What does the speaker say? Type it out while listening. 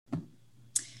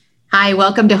Hi,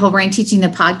 welcome to Whole Brain Teaching, the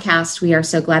podcast. We are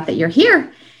so glad that you're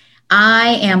here. I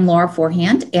am Laura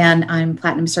Forehand, and I'm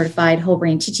Platinum Certified Whole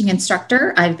Brain Teaching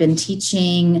Instructor. I've been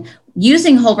teaching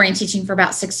using Whole Brain Teaching for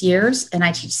about 6 years, and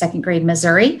I teach second grade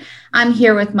Missouri. I'm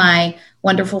here with my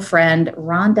wonderful friend,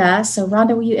 Rhonda. So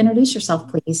Rhonda, will you introduce yourself,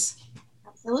 please?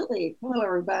 Absolutely. Hello,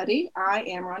 everybody. I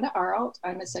am Rhonda Arlt.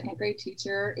 I'm a second grade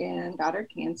teacher in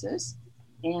Goddard, Kansas,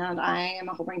 and I am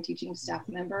a Whole Brain Teaching staff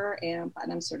member and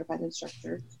Platinum Certified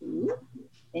Instructor too.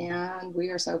 And we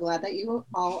are so glad that you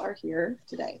all are here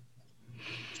today.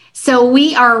 So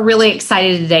we are really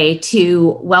excited today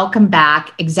to welcome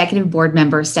back Executive Board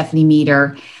Member Stephanie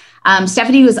Meter.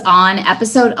 Stephanie was on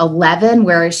episode 11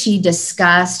 where she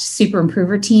discussed super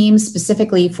improver teams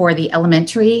specifically for the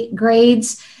elementary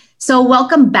grades. So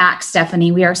welcome back,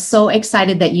 Stephanie. We are so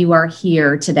excited that you are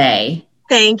here today.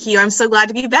 Thank you. I'm so glad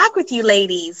to be back with you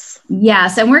ladies.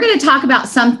 Yes, and we're going to talk about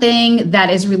something that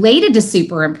is related to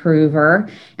super improver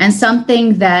and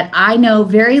something that I know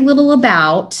very little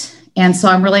about. And so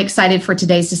I'm really excited for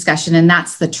today's discussion, and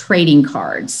that's the trading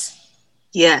cards.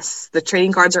 Yes, the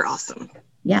trading cards are awesome.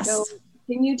 Yes. So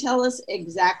can you tell us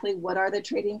exactly what are the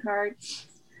trading cards?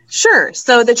 Sure.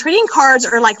 So the trading cards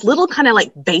are like little kind of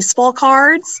like baseball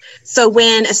cards. So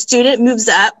when a student moves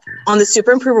up on the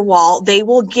super improver wall, they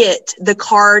will get the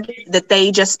card that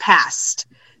they just passed.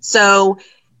 So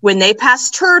when they pass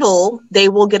turtle, they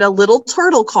will get a little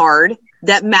turtle card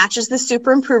that matches the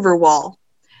super improver wall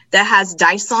that has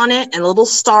dice on it and a little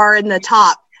star in the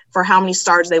top for how many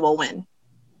stars they will win.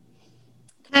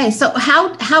 Okay. So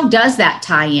how does that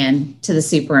tie in to the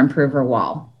super improver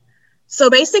wall? So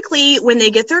basically, when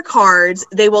they get their cards,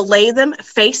 they will lay them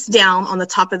face down on the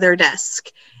top of their desk.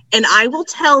 And I will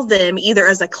tell them either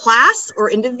as a class or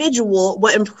individual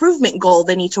what improvement goal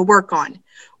they need to work on.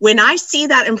 When I see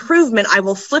that improvement, I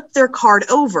will flip their card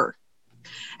over.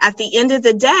 At the end of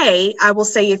the day, I will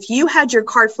say, if you had your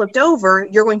card flipped over,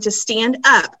 you're going to stand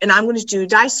up and I'm going to do a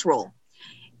dice roll.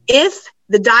 If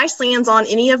the dice lands on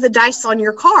any of the dice on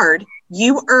your card,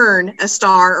 you earn a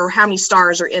star or how many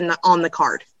stars are on the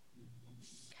card.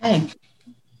 Okay.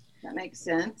 That makes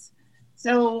sense.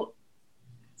 So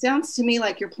sounds to me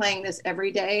like you're playing this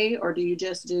every day, or do you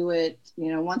just do it,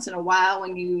 once in a while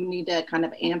when you need to kind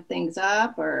of amp things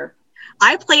up? Or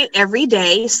I play it every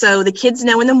day. So the kids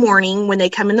know in the morning, when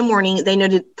they come in the morning, they know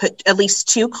to put at least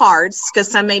 2 cards, because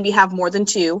some maybe have more than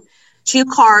 2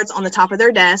 cards on the top of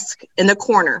their desk in the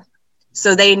corner.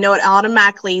 So they know it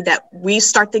automatically that we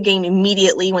start the game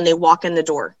immediately when they walk in the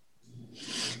door.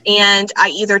 And I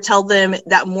either tell them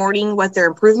that morning what their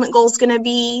improvement goal is going to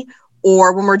be,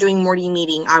 or when we're doing morning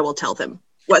meeting, I will tell them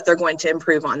what they're going to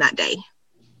improve on that day.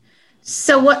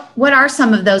 So what are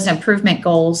some of those improvement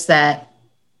goals that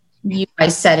you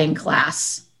guys set in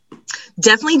class?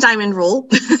 Definitely diamond rule.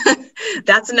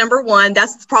 That's number 1.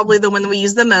 That's probably the one that we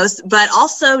use the most, but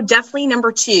also definitely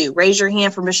number 2, raise your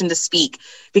hand for permission to speak,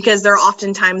 because there are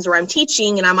often times where I'm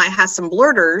teaching and I might have some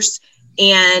blurters.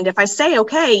 And if I say,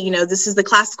 okay, this is the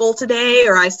class goal today,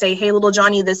 or I say, hey, little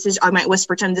Johnny, I might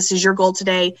whisper to him, this is your goal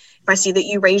today. If I see that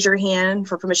you raise your hand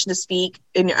for permission to speak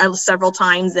several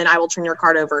times, then I will turn your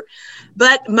card over.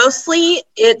 But mostly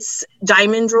it's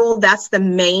diamond rule. That's the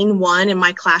main one in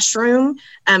my classroom,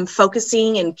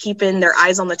 focusing and keeping their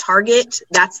eyes on the target.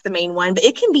 That's the main one, but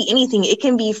it can be anything. It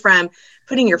can be from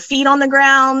putting your feet on the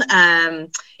ground.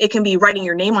 It can be writing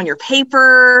your name on your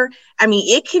paper.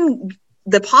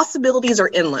 The possibilities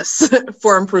are endless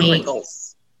for improvement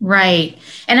goals. Right.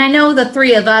 And I know the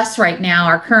 3 of us right now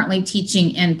are currently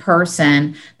teaching in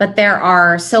person, but there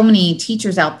are so many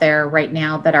teachers out there right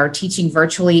now that are teaching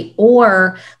virtually,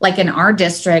 or like in our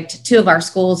district, 2 of our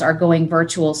schools are going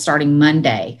virtual starting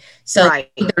Monday. So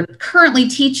right. They're currently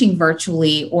teaching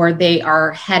virtually or they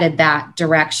are headed that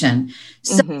direction.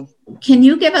 So Can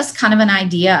you give us kind of an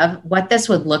idea of what this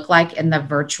would look like in the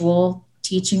virtual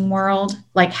teaching world?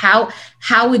 Like how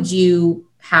would you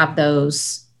have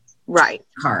those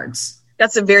cards?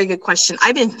 That's a very good question.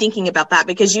 I've been thinking about that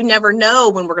because you never know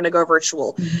when we're going to go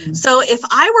virtual. So if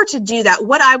I were to do that,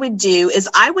 what I would do is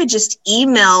I would just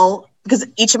email, because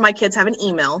each of my kids have an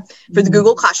email for the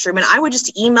Google Classroom, and I would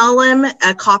just email them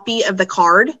a copy of the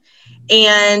card.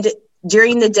 And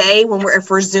during the day if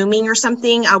we're Zooming or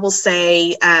something, I will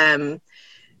say,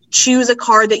 choose a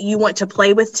card that you want to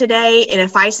play with today. And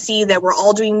if I see that we're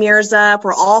all doing mirrors up,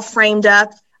 we're all framed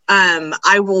up,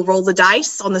 I will roll the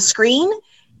dice on the screen.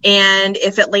 And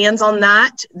if it lands on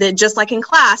that, then just like in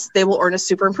class, they will earn a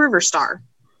super improver star.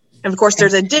 And of course,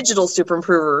 there's a digital super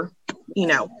improver,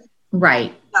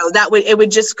 Right. So it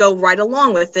would just go right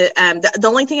along with it. The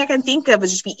only thing I can think of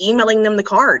is just be emailing them the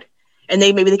card. and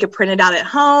maybe they could print it out at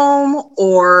home,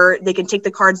 or they can take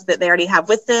the cards that they already have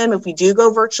with them if we do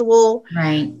go virtual.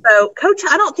 Right. So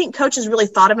I don't think Coach has really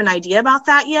thought of an idea about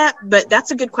that yet, but that's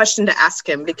a good question to ask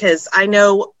him, because I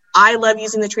know I love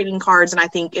using the trading cards, and I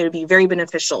think it would be very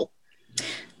beneficial.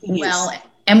 Well,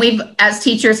 and we've, as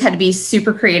teachers, had to be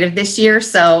super creative this year.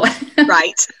 So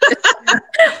right.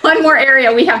 One more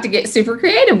area we have to get super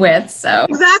creative with. So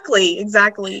exactly.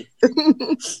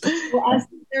 Well, as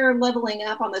they're leveling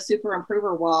up on the super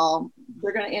improver wall,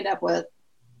 they're going to end up with,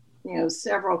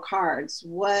 several cards.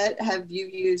 What have you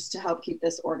used to help keep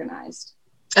this organized?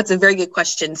 That's a very good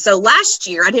question. So last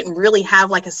year, I didn't really have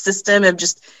like a system of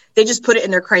they just put it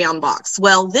in their crayon box.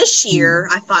 Well, this year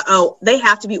I thought, they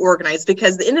have to be organized,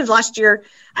 because the end of last year,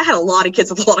 I had a lot of kids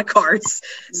with a lot of cards.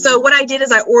 So what I did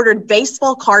is I ordered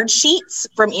baseball card sheets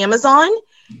from Amazon,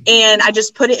 and I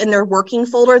just put it in their working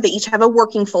folder. They each have a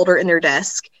working folder in their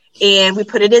desk, and we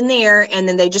put it in there, and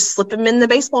then they just slip them in the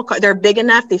baseball card. They're big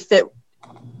enough. They fit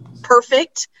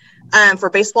perfect for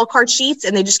baseball card sheets,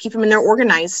 and they just keep them in there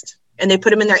organized. And they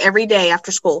put them in there every day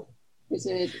after school. Is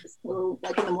it,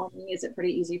 like in the morning, is it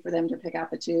pretty easy for them to pick out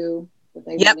the two that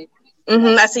they Yep.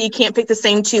 I say you can't pick the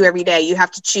same two every day. You have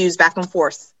to choose back and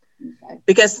forth,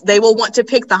 because they will want to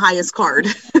pick the highest card.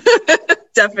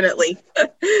 Definitely.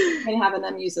 And having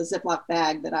them use a Ziploc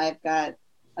bag that I've got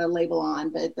a label on,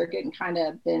 but they're getting kind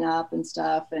of bent up and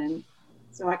stuff. And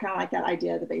so I kind of like that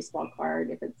idea of the baseball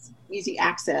card. If it's easy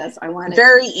access, I want it.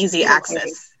 Very easy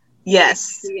access.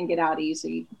 Yes. You can get out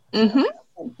easy.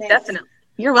 Definitely.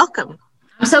 You're welcome.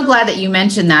 I'm so glad that you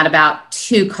mentioned that about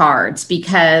 2 cards,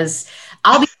 because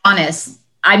I'll be honest.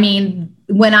 I mean,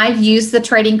 when I've used the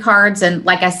trading cards, and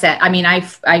like I said, I mean,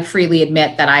 I freely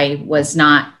admit that I was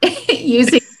not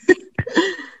using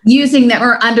them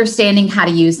or understanding how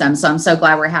to use them. So I'm so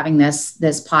glad we're having this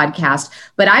podcast.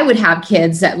 But I would have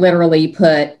kids that literally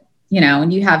put,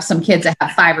 and you have some kids that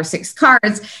have 5 or 6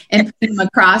 cards and put them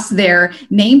across their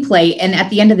nameplate. And at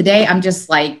the end of the day, I'm just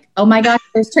like, oh my gosh,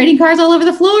 there's trading cards all over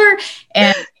the floor.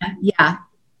 And yeah.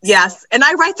 Yes. And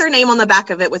I write their name on the back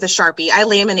of it with a Sharpie. I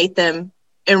laminate them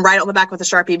and write on the back with a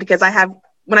Sharpie, because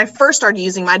when I first started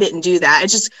using them, I didn't do that.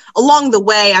 It's just along the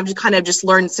way, I've just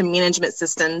learned some management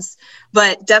systems,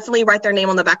 but definitely write their name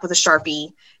on the back with a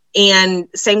Sharpie, and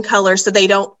same color. So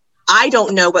I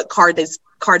don't know what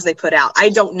cards they put out. I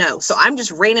don't know. So I'm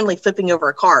just randomly flipping over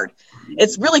a card.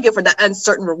 It's really good for that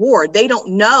uncertain reward. They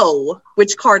don't know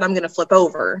which card I'm going to flip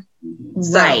over.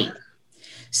 Right.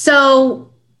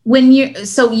 So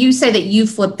you say that you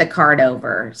flip the card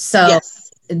over. So yes.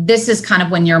 This is kind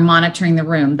of when you're monitoring the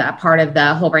room, that part of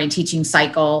the whole brain teaching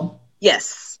cycle.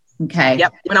 Yes. Okay.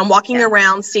 Yep. When I'm walking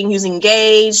around, seeing who's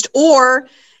engaged, or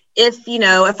if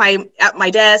I'm at my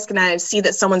desk and I see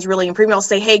that someone's really improving, I'll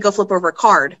say, hey, go flip over a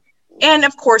card. And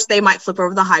of course they might flip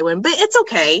over the high one, but it's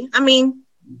okay. I mean,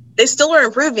 they still are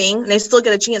improving, and they still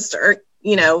get a chance to,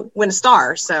 win a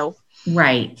star. So,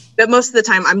 right. But most of the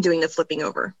time I'm doing the flipping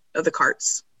over of the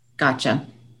cards. Gotcha.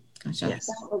 Yes.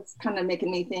 That was kind of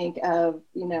making me think of,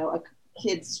 a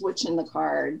kid switching the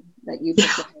card that you,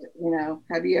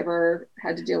 have you ever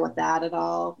had to deal with that at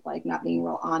all? Like not being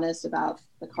real honest about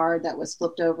the card that was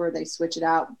flipped over, they switch it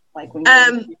out. Like when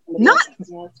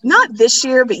not this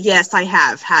year, but yes, I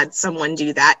have had someone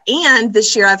do that. And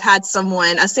this year I've had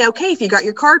someone, I say, okay, if you got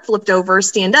your card flipped over,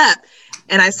 stand up.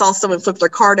 And I saw someone flip their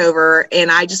card over,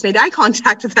 and I just made eye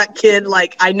contact with that kid.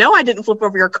 Like, I know I didn't flip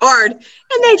over your card,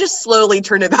 and they just slowly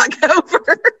turned it back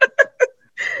over.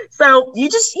 So you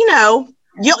just,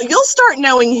 you'll start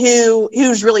knowing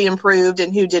who's really improved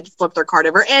and who did flip their card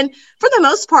over. And for the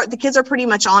most part, the kids are pretty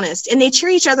much honest, and they cheer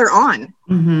each other on,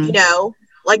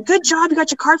 like, good job, you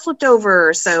got your card flipped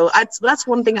over. So that's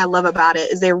one thing I love about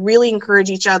it, is they really encourage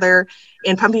each other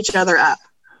and pump each other up.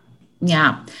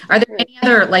 Yeah. Are there any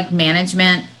other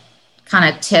management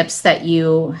kind of tips that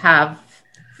you have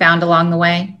found along the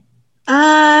way?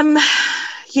 As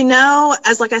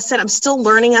like I said, I'm still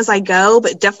learning as I go,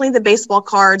 but definitely the baseball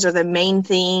cards are the main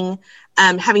thing.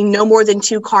 Having no more than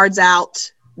 2 cards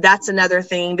out, that's another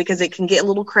thing, because it can get a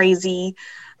little crazy.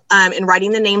 And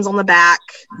writing the names on the back.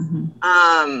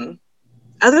 Mm-hmm.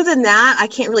 Other than that, I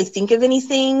can't really think of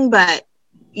anything, but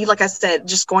like I said,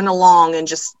 just going along and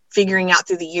just figuring out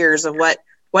through the years of what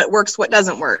works, what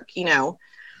doesn't work,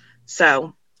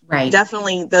 So right.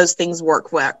 Definitely those things work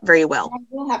very well. I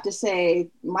will have to say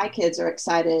my kids are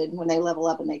excited when they level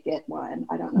up and they get one.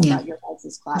 I don't know about your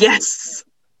guys' class. Yes.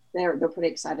 They're pretty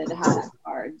excited to have that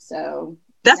card. So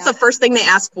that's the first thing they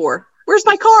ask for. Where's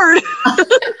my card?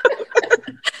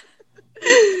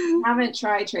 Haven't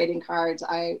tried trading cards.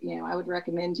 I would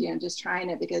recommend just trying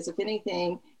it, because if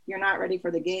anything, you're not ready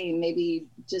for the game, maybe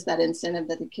just that incentive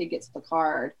that the kid gets the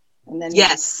card, and then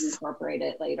yes, incorporate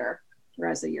it later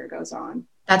as the year goes on.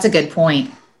 That's a good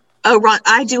point. Oh, Ron,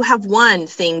 I do have one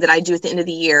thing that I do at the end of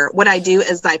the year. What I do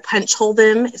is I punch hole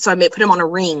them. So I may put them on a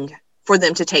ring for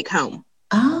them to take home.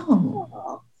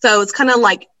 Oh. So it's kind of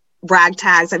like brag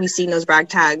tags. Have you seen those brag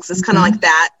tags? It's kind of like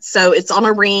that. So it's on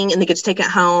a ring and they get to take it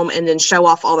home and then show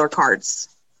off all their cards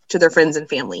to their friends and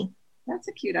family. That's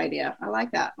a cute idea. I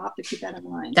like that. I'll have to keep that in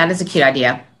mind. That is a cute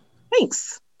idea.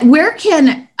 Thanks. Where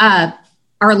can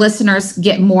our listeners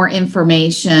get more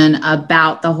information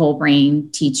about the Whole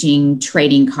Brain Teaching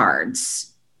trading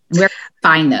cards? Where can they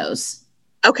find those?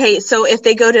 Okay, so if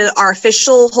they go to our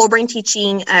official Whole Brain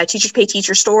Teaching Teachers Pay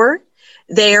Teacher store,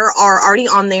 they are already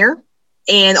on there,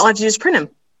 and all I have to do is print them.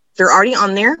 They're already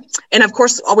on there. And of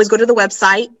course, always go to the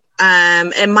website.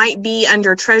 It might be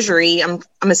under Treasury. I'm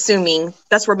assuming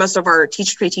that's where most of our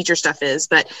Teachers Pay Teacher stuff is,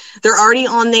 but they're already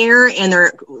on there and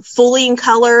they're fully in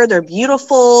color. They're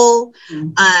beautiful.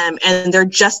 And they're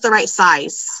just the right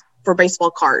size for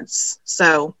baseball cards.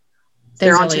 So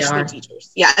they're on Teachers Pay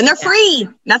Teachers. Yeah. And they're free.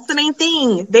 That's the main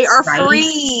thing. They are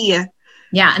free.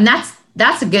 Yeah. And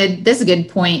that's a good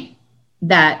point,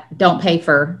 that don't pay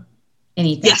for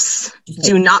anything. Yes.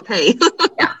 Do not pay.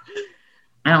 Yeah.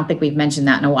 I don't think we've mentioned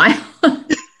that in a while.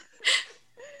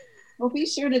 Well, be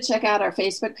sure to check out our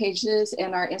Facebook pages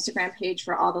and our Instagram page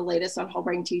for all the latest on Whole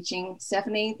Brain Teaching.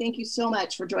 Stephanie, thank you so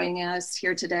much for joining us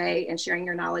here today and sharing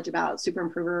your knowledge about Super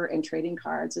Improver and trading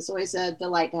cards. It's always a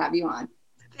delight to have you on.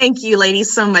 Thank you,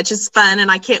 ladies, so much. It's fun,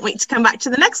 and I can't wait to come back to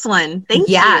the next one. Thank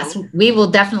you. Yes, we will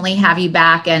definitely have you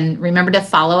back. And remember to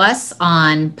follow us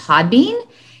on Podbean.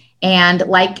 And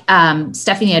like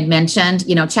Stephanie had mentioned,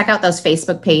 check out those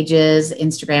Facebook pages,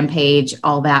 Instagram page,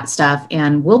 all that stuff.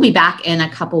 And we'll be back in a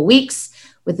couple weeks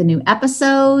with a new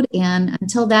episode. And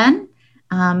until then,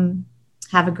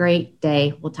 have a great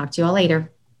day. We'll talk to you all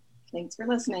later. Thanks for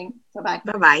listening. Bye-bye.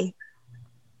 Bye-bye.